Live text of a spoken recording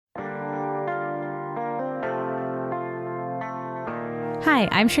Hi,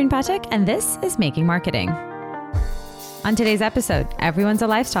 I'm Shreen Pathak, and this is Making Marketing. On today's episode, everyone's a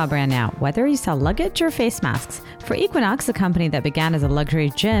lifestyle brand now, whether you sell luggage or face masks. For Equinox, a company that began as a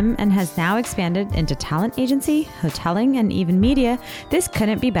luxury gym and has now expanded into talent agency, hoteling, and even media, this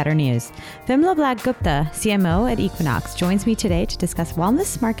couldn't be better news. Vimla Black Gupta, CMO at Equinox, joins me today to discuss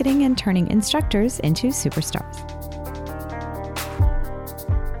wellness marketing and turning instructors into superstars.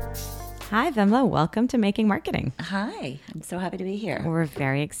 Hi, Vimla. Welcome to Making Marketing. Hi. I'm so happy to be here. We're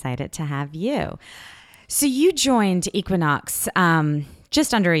very excited to have you. So you joined Equinox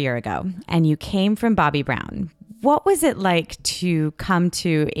just under a year ago, and you came from Bobbi Brown. What was it like to come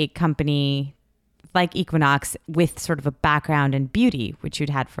to a company like Equinox with sort of a background in beauty, which you'd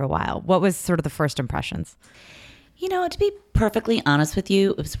had for a while? What was sort of the first impressions? You know, to be perfectly honest with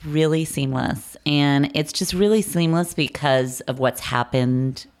you, it was really seamless. And it's just really seamless because of what's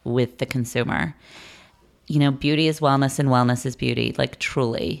happened with the consumer. You know, beauty is wellness and wellness is beauty, like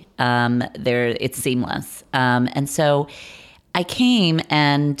truly. It's seamless. And so I came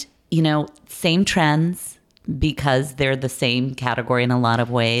and, you know, same trends because they're the same category in a lot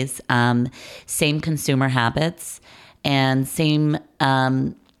of ways, same consumer habits and same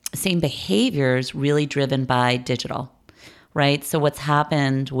behaviors really driven by digital, right? So what's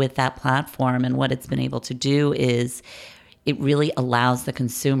happened with that platform and what it's been able to do is it really allows the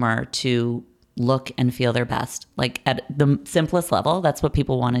consumer to look and feel their best. Like at the simplest level, that's what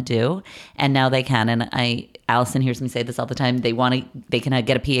people want to do. And now they can. And Allison hears me say this all the time. They can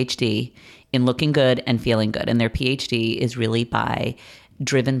get a PhD in looking good and feeling good. And their PhD is really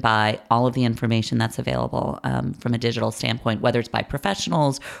driven by all of the information that's available from a digital standpoint, whether it's by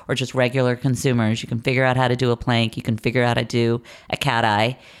professionals or just regular consumers. You can figure out how to do a plank. You can figure out how to do a cat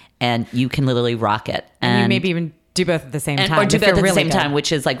eye, and you can literally rock it. And you maybe even do both at the same time. Or do both at the same time,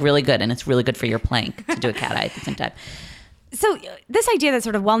 which is like really good. And it's really good for your plank to do a cat eye at the same time. So this idea that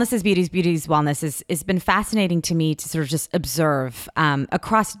sort of wellness is beauty is wellness has been fascinating to me to sort of just observe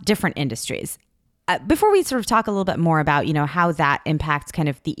across different industries. Before we sort of talk a little bit more about, you know, how that impacts kind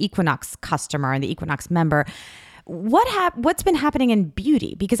of the Equinox customer and the Equinox member, what's been happening in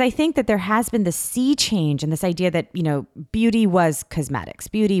beauty? Because I think that there has been this sea change and this idea that, you know, beauty was cosmetics.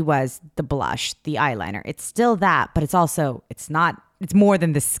 Beauty was the blush, the eyeliner. It's still that, but it's more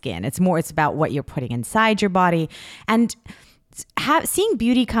than the skin. It's about what you're putting inside your body. And seeing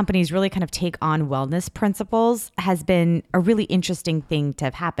beauty companies really kind of take on wellness principles has been a really interesting thing to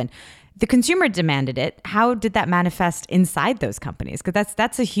have happened. The consumer demanded it. How did that manifest inside those companies? Because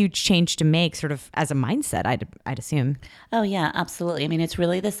that's a huge change to make sort of as a mindset, I'd assume. Oh, yeah, absolutely. I mean, it's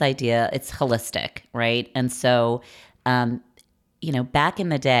really this idea, it's holistic, right? And so, you know, back in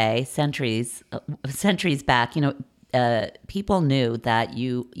the day, centuries back, you know, people knew that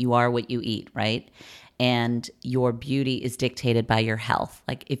you are what you eat, right? And your beauty is dictated by your health.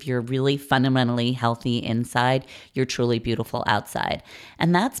 Like if you're really fundamentally healthy inside, you're truly beautiful outside.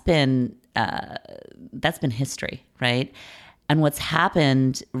 And that's been history, right? And what's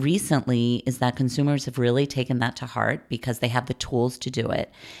happened recently is that consumers have really taken that to heart because they have the tools to do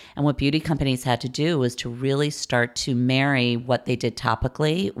it. And what beauty companies had to do was to really start to marry what they did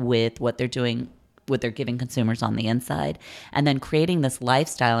topically with what they're doing, what they're giving consumers on the inside, and then creating this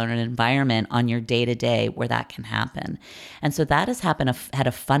lifestyle and an environment on your day-to-day where that can happen. And so that has had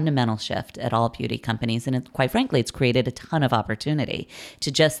a fundamental shift at all beauty companies. And quite frankly, it's created a ton of opportunity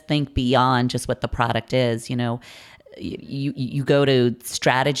to just think beyond just what the product is. You know, you go to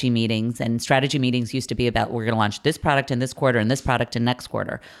strategy meetings, and strategy meetings used to be about, we're going to launch this product in this quarter and this product in next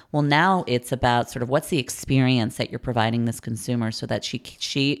quarter. Well, now it's about sort of what's the experience that you're providing this consumer so that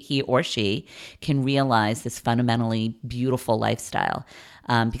he or she can realize this fundamentally beautiful lifestyle.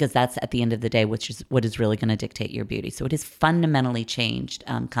 Because that's at the end of the day, which is what is really going to dictate your beauty. So it has fundamentally changed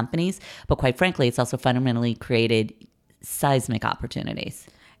companies, but quite frankly, it's also fundamentally created seismic opportunities.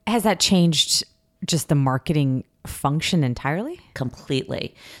 Has that changed just the marketing function entirely?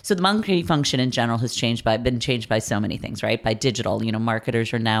 Completely. So the marketing function in general has been changed by so many things, right? By digital, you know,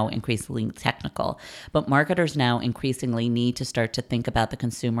 marketers are now increasingly technical, but marketers now increasingly need to start to think about the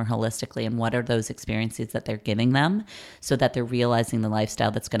consumer holistically and what are those experiences that they're giving them so that they're realizing the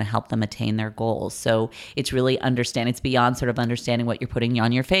lifestyle that's going to help them attain their goals. So it's really it's beyond sort of understanding what you're putting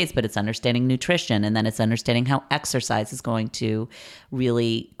on your face, but it's understanding nutrition, and then it's understanding how exercise is going to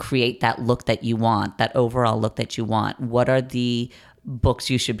really create that look that you want, that overall look that you want. What are the books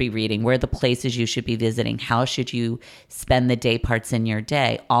you should be reading? Where are the places you should be visiting? How should you spend the day parts in your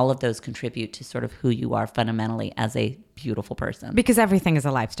day? All of those contribute to sort of who you are fundamentally as a beautiful person. Because everything is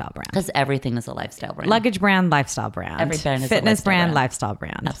a lifestyle brand. Because everything is a lifestyle brand. Luggage brand, lifestyle brand. Every brand is fitness a lifestyle brand, lifestyle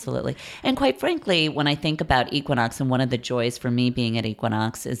brand. Absolutely. And quite frankly, when I think about Equinox, and one of the joys for me being at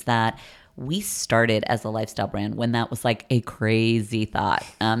Equinox is that we started as a lifestyle brand when that was like a crazy thought.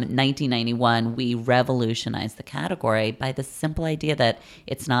 In 1991, we revolutionized the category by the simple idea that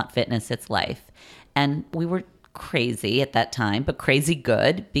it's not fitness, it's life. And we were crazy at that time, but crazy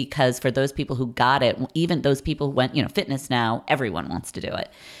good, because for those people who got it, even those people who went, fitness now, everyone wants to do it.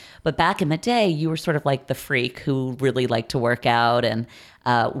 But back in the day, you were sort of like the freak who really liked to work out, and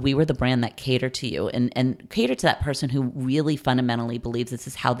we were the brand that catered to you and catered to that person who really fundamentally believes this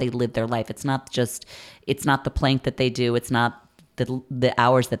is how they live their life. It's not the plank that they do. It's not the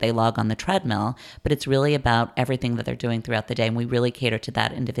hours that they log on the treadmill, but it's really about everything that they're doing throughout the day. And we really cater to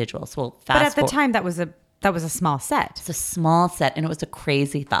that individual. So but at the time, that was a small set. It's a small set, and it was a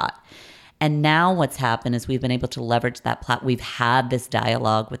crazy thought. And now what's happened is we've been able to leverage that plot. We've had this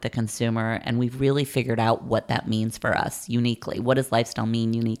dialogue with the consumer, and we've really figured out what that means for us uniquely. What does lifestyle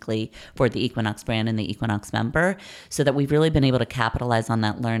mean uniquely for the Equinox brand and the Equinox member? So that we've really been able to capitalize on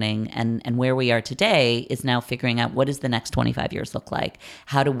that learning. And where we are today is now figuring out, what does the next 25 years look like?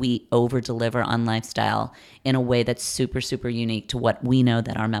 How do we over-deliver on lifestyle in a way that's super, super unique to what we know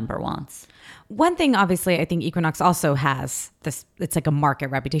that our member wants? One thing, obviously, I think Equinox also has this, it's like a market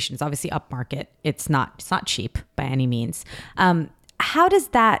reputation. It's obviously upmarket. It's not cheap by any means. How does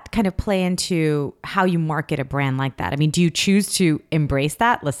that kind of play into how you market a brand like that? I mean, do you choose to embrace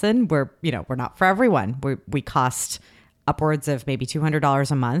that? Listen, we're not for everyone. We cost upwards of maybe $200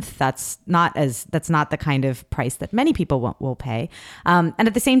 a month. That's not the kind of price that many people will pay. And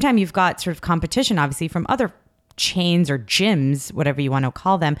at the same time, you've got sort of competition, obviously, from other chains or gyms, whatever you want to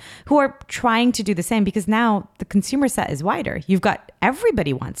call them, who are trying to do the same, because now the consumer set is wider. You've got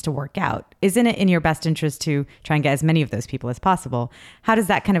everybody wants to work out. Isn't it in your best interest to try and get as many of those people as possible? How does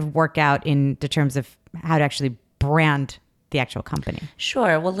that kind of work out in the terms of how to actually brand the actual company?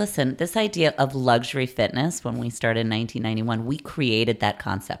 Sure. Well, listen, this idea of luxury fitness, when we started in 1991, we created that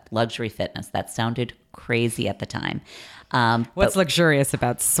concept, luxury fitness. That sounded crazy at the time. What's luxurious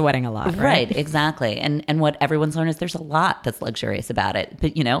about sweating a lot, right? Right, exactly. And what everyone's learned is there's a lot that's luxurious about it.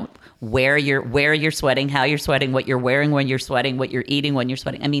 But where you're sweating, how you're sweating, what you're wearing when you're sweating, what you're eating when you're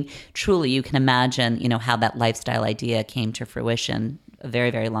sweating. I mean, truly, you can imagine, how that lifestyle idea came to fruition a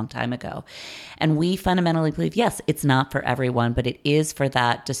very, very long time ago. And we fundamentally believe, yes, it's not for everyone, but it is for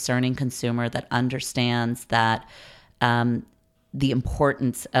that discerning consumer that understands that the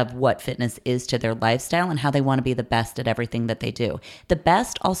importance of what fitness is to their lifestyle and how they want to be the best at everything that they do. The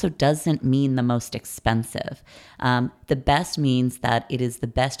best also doesn't mean the most expensive. The best means that it is the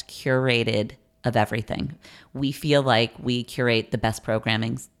best curated of everything. We feel like we curate the best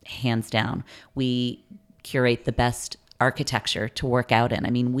programming, hands down. We curate the best architecture to work out in.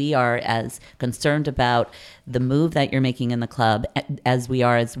 I mean, we are as concerned about the move that you're making in the club as we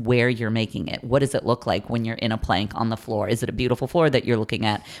are as where you're making it. What does it look like when you're in a plank on the floor? Is it a beautiful floor that you're looking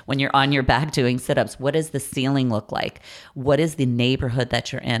at? When you're on your back doing sit-ups, what does the ceiling look like? What is the neighborhood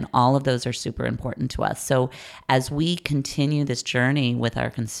that you're in? All of those are super important to us. So as we continue this journey with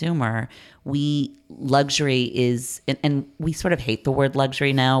our consumer, luxury is, and we sort of hate the word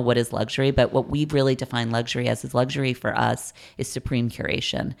luxury now. What is luxury? But what we really define luxury as is luxury for us is supreme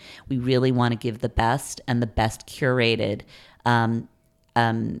curation. We really want to give the best and the best curated in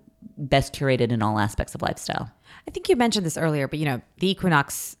all aspects of lifestyle. I think you mentioned this earlier, but the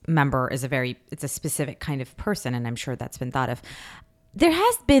Equinox member is it's a specific kind of person, and I'm sure that's been thought of. There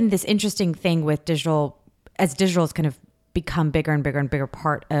has been this interesting thing with digital, as digital has kind of become bigger and bigger and bigger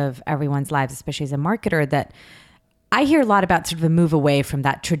part of everyone's lives, especially as a marketer, that I hear a lot about sort of a move away from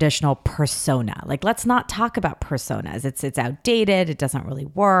that traditional persona. Like, let's not talk about personas. It's outdated. It doesn't really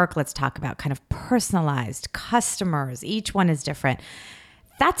work. Let's talk about kind of personalized customers. Each one is different.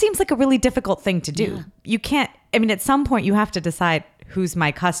 That seems like a really difficult thing to do. Yeah. You can't, at some point you have to decide who's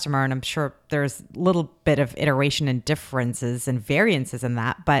my customer. And I'm sure there's a little bit of iteration and differences and variances in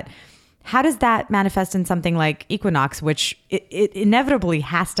that. But how does that manifest in something like Equinox, which it inevitably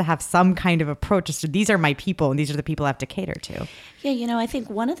has to have some kind of approach as to these are my people and these are the people I have to cater to? Yeah, I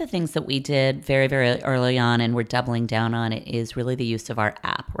think one of the things that we did very, very early on, and we're doubling down on it, is really the use of our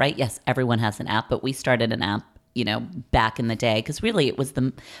app, right? Yes, everyone has an app, but we started an app back in the day, because really it was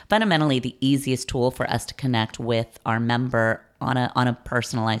fundamentally the easiest tool for us to connect with our member on a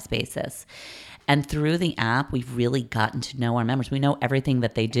personalized basis. And through the app, we've really gotten to know our members. We know everything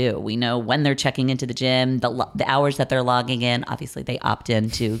that they do. We know when they're checking into the gym, the hours that they're logging in. Obviously, they opt in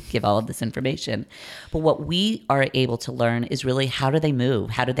to give all of this information. But what we are able to learn is really, how do they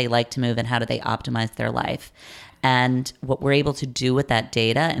move? How do they like to move? And how do they optimize their life? And what we're able to do with that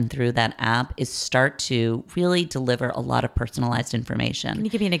data and through that app is start to really deliver a lot of personalized information. Can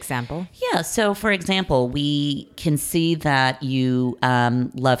you give me an example? Yeah. So, for example, we can see that you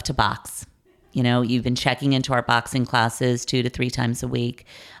love to box. You know, you've been checking into our boxing classes 2 to 3 times a week.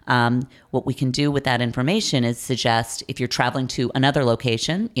 What we can do with that information is suggest if you're traveling to another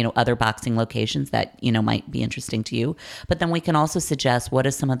location, you know, other boxing locations that, you know, might be interesting to you. But then we can also suggest what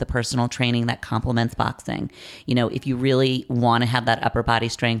is some of the personal training that complements boxing. You know, if you really want to have that upper body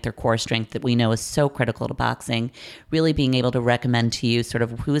strength or core strength that we know is so critical to boxing, really being able to recommend to you sort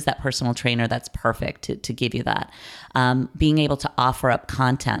of who is that personal trainer that's perfect to give you that. Being able to offer up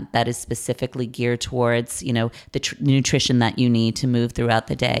content that is specifically geared towards, you know, the nutrition that you need to move throughout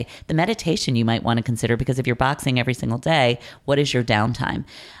the day. The meditation you might want to consider, because if you're boxing every single day, what is your downtime?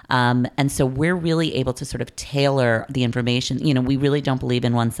 And so we're really able to sort of tailor the information. You know, we really don't believe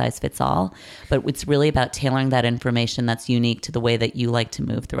in one size fits all, but it's really about tailoring that information that's unique to the way that you like to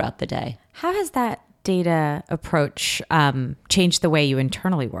move throughout the day. How has that data approach changed the way you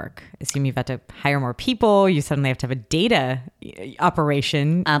internally work? I assume you've had to hire more people. You suddenly have to have a data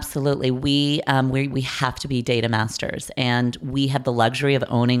operation. Absolutely. We have to be data masters, and we have the luxury of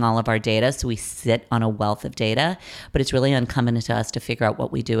owning all of our data. So we sit on a wealth of data, but it's really incumbent to us to figure out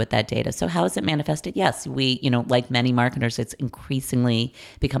what we do with that data. So how is it manifested? Yes, we, you know, like many marketers, it's increasingly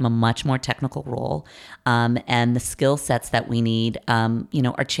become a much more technical role. And the skill sets that we need, you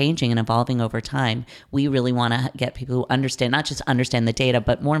know, are changing and evolving over time. We really want to get people who understand, not just understand the data,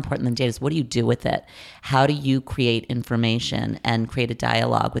 but more important than data is what do you do with it? How do you create information and create a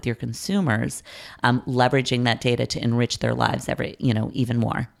dialogue with your consumers, leveraging that data to enrich their lives even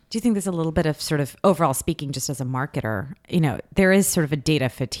more? Do you think there's a little bit of sort of overall speaking, just as a marketer, you know, there is sort of a data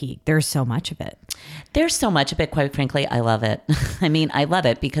fatigue. There's so much of it. There's so much of it, quite frankly. I love it. I mean, I love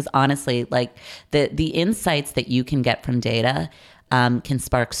it because honestly, like the insights that you can get from data can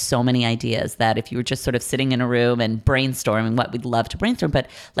spark so many ideas that if you were just sort of sitting in a room and brainstorming what we'd love to brainstorm, but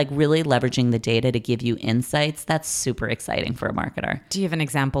like really leveraging the data to give you insights, that's super exciting for a marketer. Do you have an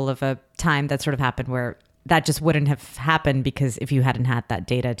example of a time that sort of happened where that just wouldn't have happened because if you hadn't had that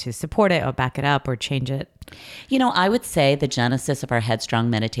data to support it or back it up or change it? You know, I would say the genesis of our Headstrong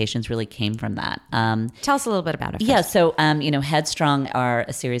meditations really came from that. Tell us a little bit about it first. Yeah, so, you know, Headstrong are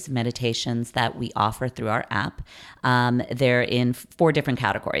a series of meditations that we offer through our app. They're in 4 different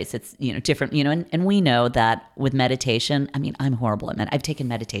categories. It's, you know, different, you know, and we know that with meditation, I mean, I'm horrible at I've taken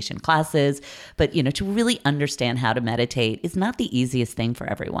meditation classes, but, you know, to really understand how to meditate is not the easiest thing for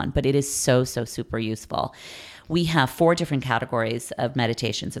everyone, but it is so super useful. We have 4 different categories of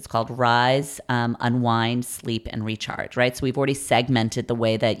meditations. It's called Rise, Unwind, Sleep, and Recharge, right? So we've already segmented the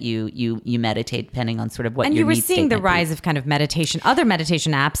way that you meditate depending on sort of what your needs. And you were need seeing state the rise of kind of meditation, other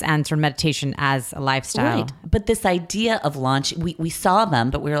meditation apps and sort of meditation as a lifestyle. Right. But this idea of launch, we saw them,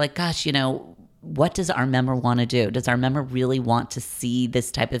 but we were like, gosh, you know, what does our member want to do? Does our member really want to see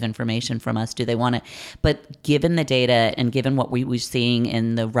this type of information from us? Do they want to? But given the data and given what we were seeing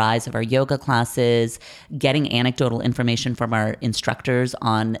in the rise of our yoga classes, getting anecdotal information from our instructors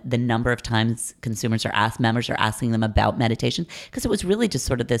on the number of times members are asking them about meditation, because it was really just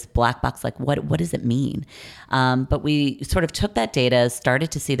sort of this black box, like what does it mean? But we sort of took that data,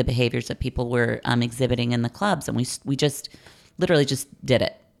 started to see the behaviors that people were exhibiting in the clubs, and we just literally just did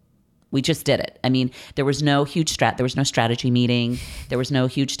it. We just did it. I mean, there was no huge there was no strategy meeting. There was no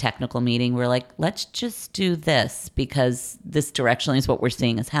huge technical meeting. We're like, let's just do this because this directionally is what we're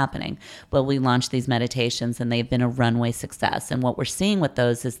seeing is happening. Well, we launched these meditations and they've been a runway success. And what we're seeing with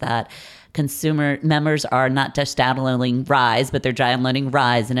those is that consumer members are not just downloading Rise, but they're downloading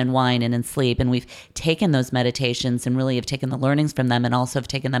Rise and Unwind and Sleep. And we've taken those meditations and really have taken the learnings from them and also have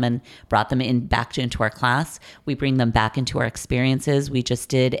taken them and brought them back into our class. We bring them back into our experiences. We just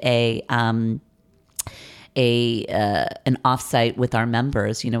did an offsite with our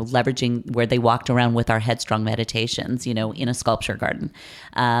members, you know, leveraging where they walked around with our Headstrong meditations, you know, in a sculpture garden.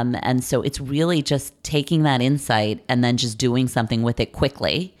 And so it's really just taking that insight and then just doing something with it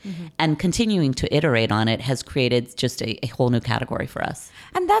quickly and continuing to iterate on it has created just a whole new category for us.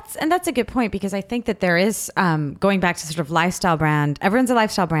 And that's a good point, because I think that there is, going back to sort of lifestyle brand, everyone's a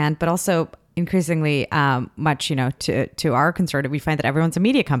lifestyle brand, but also increasingly much, you know, to our concern, we find that everyone's a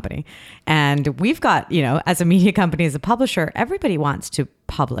media company. And we've got, you know, as a media company, as a publisher, everybody wants to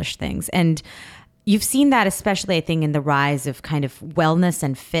publish things. And you've seen that especially, I think, in the rise of kind of wellness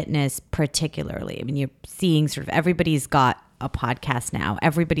and fitness particularly. I mean, you're seeing sort of everybody's got a podcast now.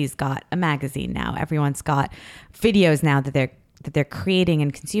 Everybody's got a magazine now. Everyone's got videos now that they're creating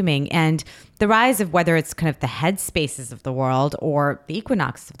and consuming. And the rise of whether it's kind of the Headspaces of the world or the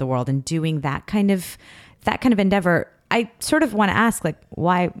Equinox of the world and doing that kind of that kind of endeavor, I sort of want to ask, like,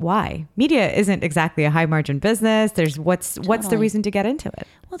 why? Media isn't exactly a high margin business. What's the reason to get into it?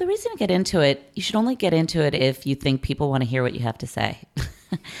 Well, the reason to get into it, you should only get into it if you think people want to hear what you have to say,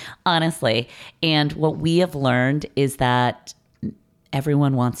 honestly. And what we have learned is that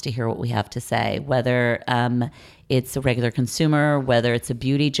everyone wants to hear what we have to say, whether it's a regular consumer, whether it's a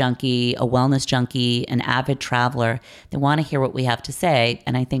beauty junkie, a wellness junkie, an avid traveler. They want to hear what we have to say.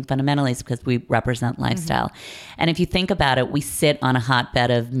 And I think fundamentally it's because we represent lifestyle. Mm-hmm. And if you think about it, we sit on a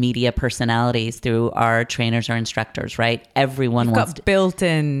hotbed of media personalities through our trainers or instructors, right? Everyone wants got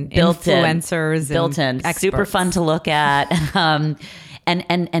built-in influencers, built-in, super fun to look at.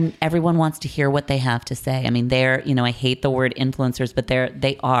 And everyone wants to hear what they have to say. I mean, I hate the word influencers, but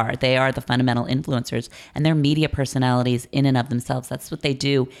they are the fundamental influencers, and they're media personalities in and of themselves. That's what they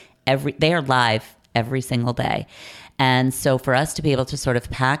do. They are live every single day. And so for us to be able to sort of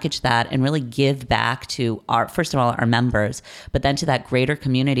package that and really give back to first of all, our members, but then to that greater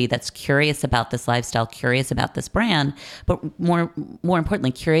community that's curious about this lifestyle, curious about this brand, but more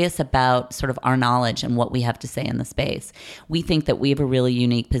importantly, curious about sort of our knowledge and what we have to say in the space. We think that we have a really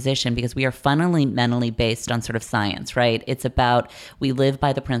unique position because we are fundamentally based on sort of science, right? It's about, we live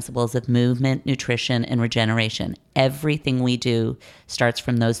by the principles of movement, nutrition, and regeneration. Everything we do starts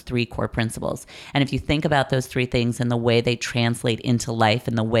from those three core principles. And if you think about those three things and the way they translate into life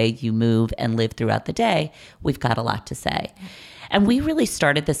and the way you move and live throughout the day, we've got a lot to say. And we really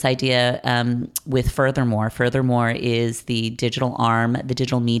started this idea with Furthermore. Furthermore is the digital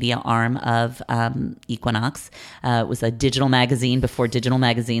media arm of Equinox. It was a digital magazine before digital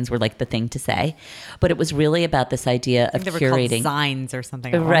magazines were like the thing to say. But it was really about this idea of they were curating. Called Signs or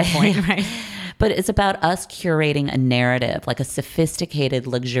something at one point, right? But it's about us curating a narrative, like a sophisticated,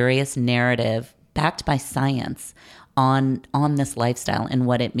 luxurious narrative backed by science on this lifestyle and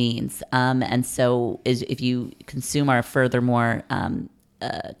what it means. And so if you consume our Furthermore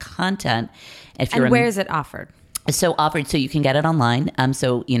content, where is it offered? So you can get it online.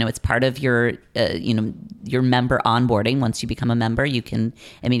 So, it's part of your member onboarding. Once you become a member, you can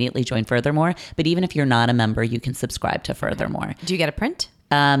immediately join Furthermore. But even if you're not a member, you can subscribe to Furthermore. Do you get a print?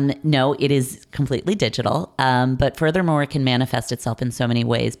 No, it is completely digital. But Furthermore can manifest itself in so many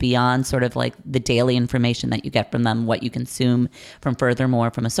ways beyond sort of like the daily information that you get from them, what you consume from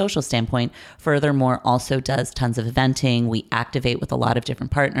Furthermore from a social standpoint. Furthermore also does tons of eventing. We activate with a lot of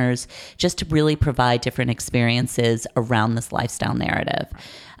different partners just to really provide different experiences around this lifestyle narrative.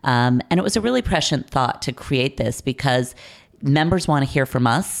 And it was a really prescient thought to create this because members want to hear from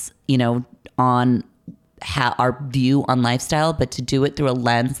us, on our view on lifestyle, but to do it through a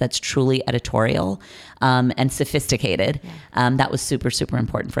lens that's truly editorial and sophisticated. Yeah. That was super, super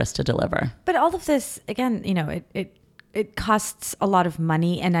important for us to deliver. But all of this, again, it costs a lot of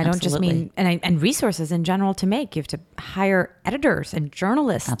money, and I don't just mean and resources in general to make. You have to hire editors and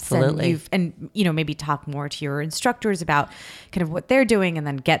journalists. Absolutely. And maybe talk more to your instructors about kind of what they're doing, and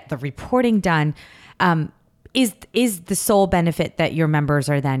then get the reporting done. Is the sole benefit that your members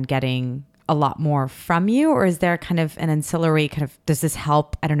are then getting a lot more from you, or is there kind of an ancillary does this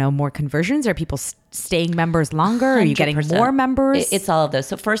help, I don't know, more conversions? Are people staying members longer? 100%. Are you getting more members? It's all of those.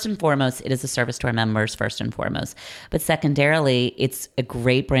 So first and foremost, it is a service to our members first and foremost. But secondarily, it's a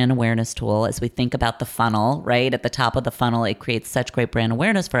great brand awareness tool as we think about the funnel, right? At the top of the funnel, it creates such great brand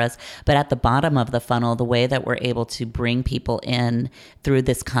awareness for us. But at the bottom of the funnel, the way that we're able to bring people in through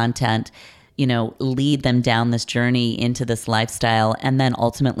this content, lead them down this journey into this lifestyle and then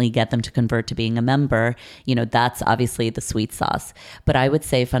ultimately get them to convert to being a member, that's obviously the sweet sauce. But I would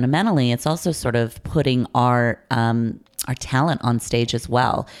say fundamentally, it's also sort of putting our talent on stage as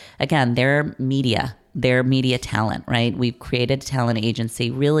well. Again, they're media talent, right? We've created a talent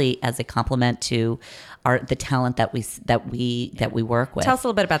agency really as a complement to the talent that we work with. Tell us a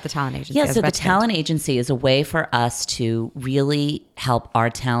little bit about the talent agency. Yeah, so the talent agency is a way for us to really help our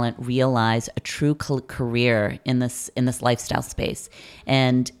talent realize a true career in this lifestyle space.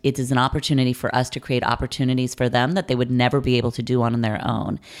 And it is an opportunity for us to create opportunities for them that they would never be able to do on their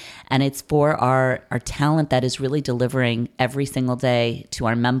own. And it's for our talent that is really delivering every single day to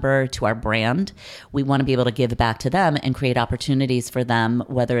our member, to our brand. We want to be able to give back to them and create opportunities for them,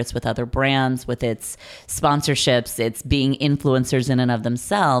 whether it's with other brands, with its sponsorships, it's being influencers in and of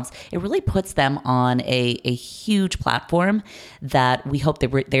themselves. It really puts them on a huge platform that we hope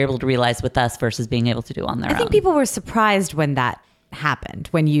they're able to realize with us versus being able to do on their own. I think people were surprised when that happened,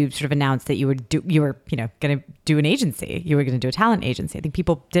 when you sort of announced that you were going to do an agency, you were going to do a talent agency. I think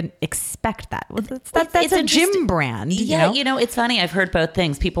people didn't expect that. Well, that's a gym brand. Yeah, it's funny. I've heard both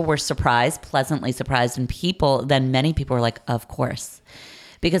things. People were surprised, pleasantly surprised, and many people were like, of course.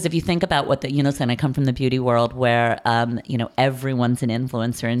 Because if you think about what and I come from the beauty world where, everyone's an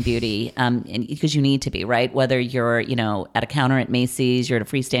influencer in beauty, because you need to be, right? Whether you're, at a counter at Macy's, you're at a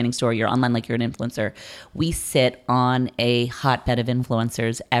freestanding store, you're online, like you're an influencer. We sit on a hotbed of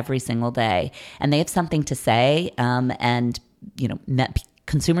influencers every single day, and they have something to say,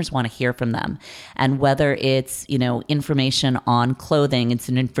 consumers want to hear from them. And whether it's, information on clothing, it's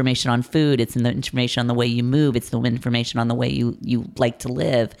an information on food, it's an information on the way you move, it's the information on the way you like to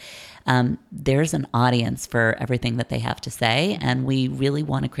live. There's an audience for everything that they have to say. And we really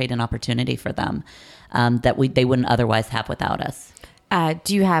want to create an opportunity for them that they wouldn't otherwise have without us.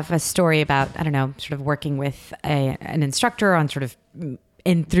 Do you have a story about, sort of working with an instructor on sort of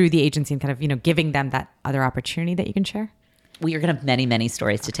through the agency and kind of, giving them that other opportunity that you can share? We are going to have many, many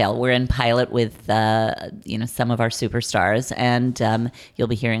stories to tell. We're in pilot with, some of our superstars, and you'll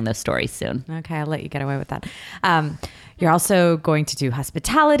be hearing those stories soon. Okay, I'll let you get away with that. You're also going to do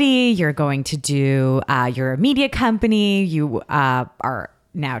hospitality. You're going to do you're a media company. You are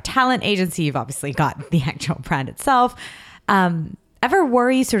now a talent agency. You've obviously got the actual brand itself. Ever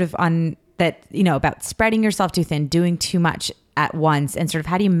worry sort of on that, about spreading yourself too thin, doing too much at once, and sort of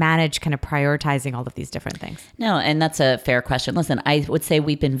how do you manage kind of prioritizing all of these different things? No, and that's a fair question. Listen, I would say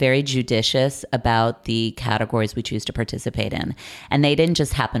we've been very judicious about the categories we choose to participate in, and they didn't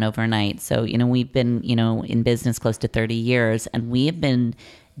just happen overnight. So, we've been, in business close to 30 years, and we have been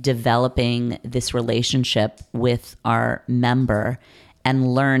developing this relationship with our member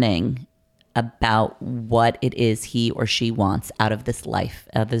and learning about what it is he or she wants out of this life,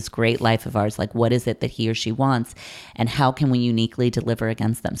 this great life of ours. Like, what is it that he or she wants, and how can we uniquely deliver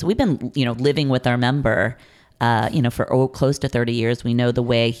against them? So we've been, living with our member, for close to 30 years. We know the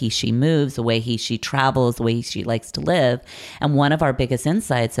way she moves, the way she travels, the way she likes to live. And one of our biggest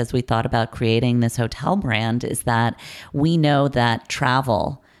insights as we thought about creating this hotel brand is that we know that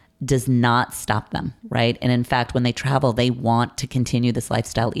travel does not stop them, right? And in fact, when they travel, they want to continue this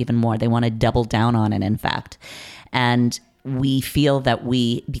lifestyle even more. They want to double down on it, in fact. And we feel that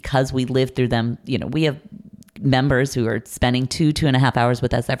because we live through them, we have members who are spending 2.5 hours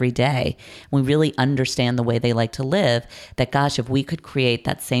with us every day. We really understand the way they like to live, that gosh, if we could create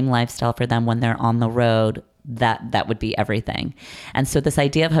that same lifestyle for them when they're on the road, that would be everything. And so this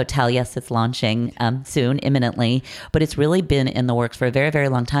idea of hotel, yes, it's launching soon, imminently, but it's really been in the works for a very, very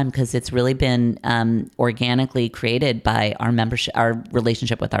long time because it's really been organically created by our membership, our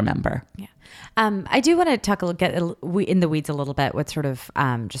relationship with our member. Yeah. I do want to get in the weeds a little bit with sort of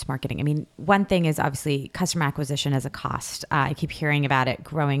just marketing. I mean, one thing is obviously customer acquisition as a cost. I keep hearing about it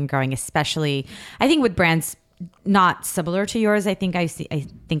growing, especially I think with brands not similar to yours. I think I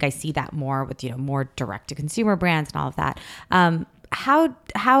see that more with, more direct to consumer brands and all of that. How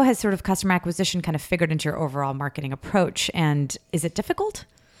has sort of customer acquisition kind of figured into your overall marketing approach, and is it difficult?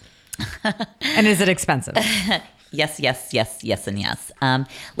 And is it expensive? Yes, and yes.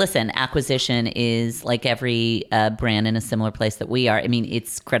 Listen, acquisition is like every brand in a similar place that we are. I mean,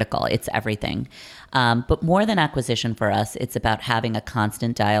 it's critical. It's everything. But more than acquisition for us, it's about having a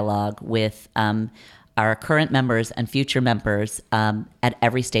constant dialogue with our current members and future members at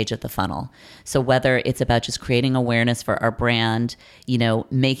every stage of the funnel. So whether it's about just creating awareness for our brand,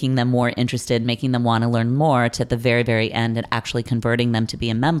 making them more interested, making them want to learn more, to at the very, very end and actually converting them to be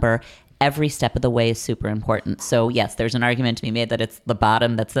a member, every step of the way is super important. So yes, there's an argument to be made that it's the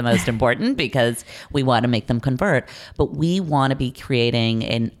bottom that's the most important because we want to make them convert, but we want to be creating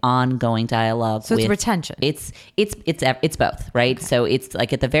an ongoing dialogue. So it's retention. It's both, right? Okay. So it's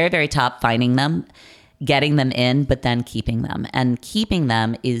like at the very, very top, finding them, getting them in, but then keeping them. And keeping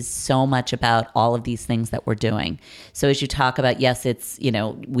them is so much about all of these things that we're doing. So as you talk about, yes, it's,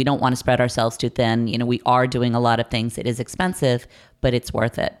 we don't want to spread ourselves too thin. We are doing a lot of things. It is expensive, but it's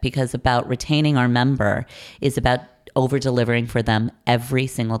worth it, because about retaining our member is about over-delivering for them every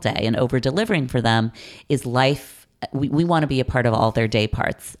single day. And over-delivering for them is life. We want to be a part of all their day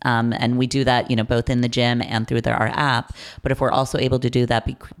parts. And we do that, both in the gym and through our app. But if we're also able to do that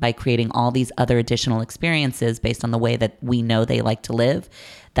by creating all these other additional experiences based on the way that we know they like to live,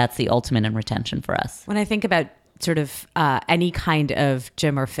 that's the ultimate in retention for us. When I think about sort of any kind of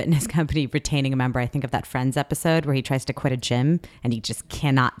gym or fitness company retaining a member, I think of that Friends episode where he tries to quit a gym and he just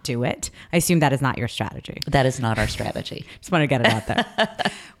cannot do it. I assume that is not your strategy. That is not our strategy. Just want to get it out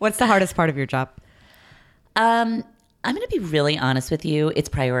there. What's the hardest part of your job? I'm going to be really honest with you. It's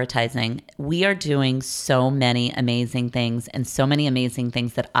prioritizing. We are doing so many amazing things, and so many amazing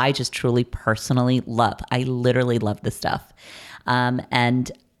things that I just truly personally love. I literally love this stuff.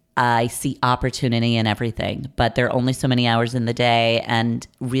 And I see opportunity in everything, but there are only so many hours in the day, and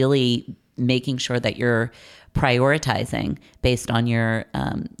really making sure that you're prioritizing based on your,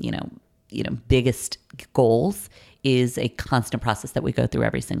 biggest goals is a constant process that we go through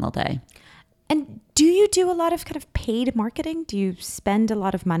every single day. And do you do a lot of kind of paid marketing? Do you spend a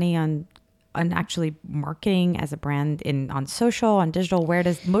lot of money on actually marketing as a brand on social, on digital? Where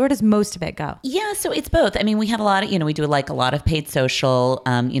does most of it go? Yeah, so it's both. I mean, we have a lot of, we do like a lot of paid social.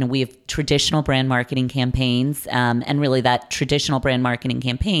 We have traditional brand marketing campaigns, and really that traditional brand marketing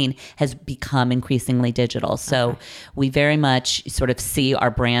campaign has become increasingly digital. So we very much sort of see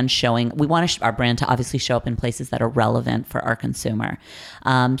our brand showing. We want our brand to obviously show up in places that are relevant for our consumer.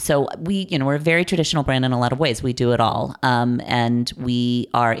 So we're a very traditional brand in a lot of ways. We do it all, and we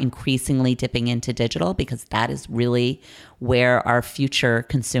are increasingly dipping into digital because that is really where our future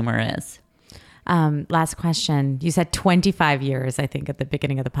consumer is. Last question. You said 25 years, I think, at the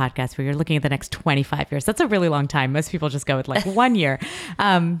beginning of the podcast, where you're looking at the next 25 years. That's a really long time. Most people just go with like 1 year.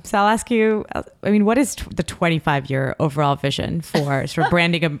 So I'll ask you, what is the 25-year overall vision for sort of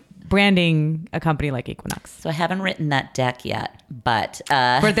branding a company like Equinox? So I haven't written that deck yet, but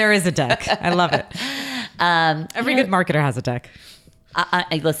there is a deck. I love it. Every good marketer has a deck.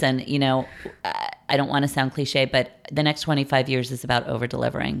 Listen, I don't want to sound cliche, but the next 25 years is about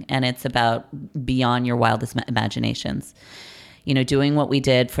over-delivering, and it's about beyond your wildest imaginations. Doing what we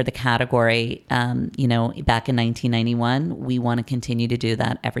did for the category, back in 1991, we want to continue to do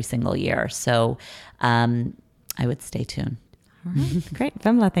that every single year. So I would stay tuned. All right. Great.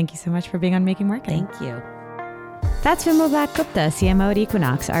 Vimla, thank you so much for being on Making Marketing. Thank you. That's Vimla Black Gupta, CMO at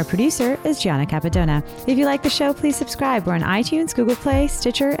Equinox. Our producer is Gianna Capadona. If you like the show, please subscribe. We're on iTunes, Google Play,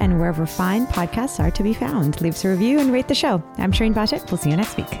 Stitcher, and wherever fine podcasts are to be found. Leave us a review and rate the show. I'm Shireen Bhatia. We'll see you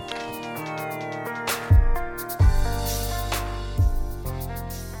next week.